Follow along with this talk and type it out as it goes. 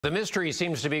The mystery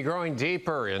seems to be growing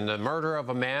deeper in the murder of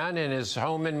a man in his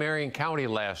home in Marion County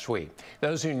last week.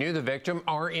 Those who knew the victim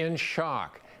are in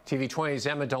shock. TV 20's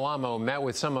Emma Delamo met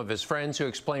with some of his friends who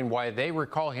explained why they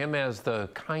recall him as the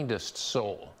kindest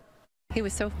soul. He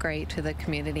was so great to the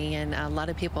community, and a lot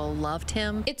of people loved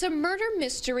him. It's a murder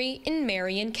mystery in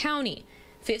Marion County.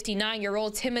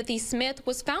 59-year-old Timothy Smith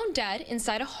was found dead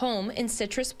inside a home in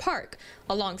Citrus Park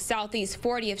along Southeast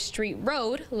 40th Street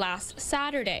Road last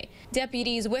Saturday.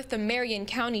 Deputies with the Marion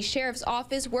County Sheriff's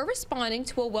Office were responding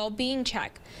to a well-being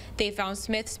check. They found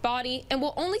Smith's body and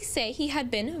will only say he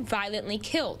had been violently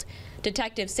killed.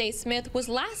 Detectives say Smith was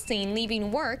last seen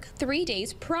leaving work 3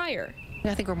 days prior.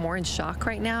 I think we're more in shock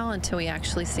right now until we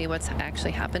actually see what's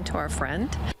actually happened to our friend.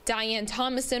 Diane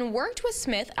Thomason worked with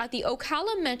Smith at the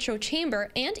Ocala Metro Chamber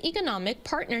and Economic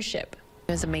Partnership.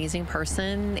 He was an amazing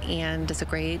person and is a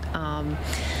great,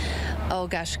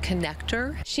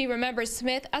 connector. She remembers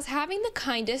Smith as having the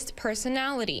kindest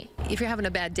personality. If you're having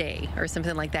a bad day or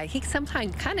something like that, he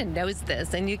sometimes kind of knows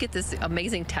this, and you get this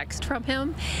amazing text from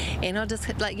him, and he'll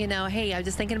just let you know, hey, I'm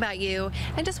just thinking about you,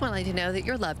 and just want to let you know that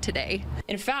you're loved today.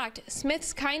 In fact,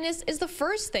 Smith's kindness is the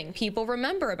first thing people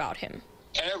remember about him.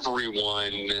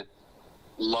 Everyone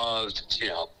loved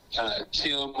Tim.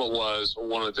 Tim was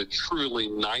one of the truly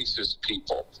nicest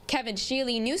people. Kevin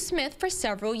Sheely knew Smith for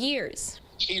several years.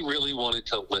 He really wanted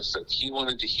to listen. He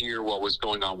wanted to hear what was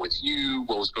going on with you,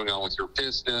 what was going on with your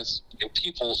business. And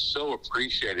people so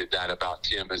appreciated that about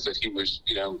Tim, is that he was,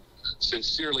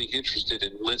 sincerely interested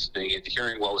in listening and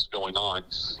hearing what was going on.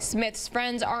 Smith's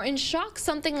friends are in shock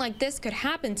something like this could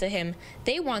happen to him.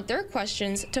 They want their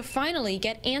questions to finally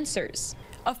get answers.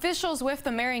 Officials with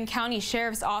the Marion County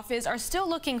Sheriff's Office are still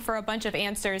looking for a bunch of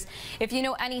answers. If you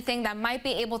know anything that might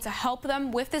be able to help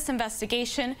them with this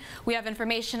investigation, we have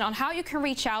information on how you can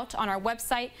reach out on our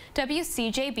website,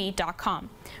 WCJB.com.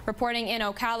 Reporting in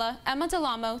Ocala, Emma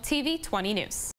Delamo, TV 20 News.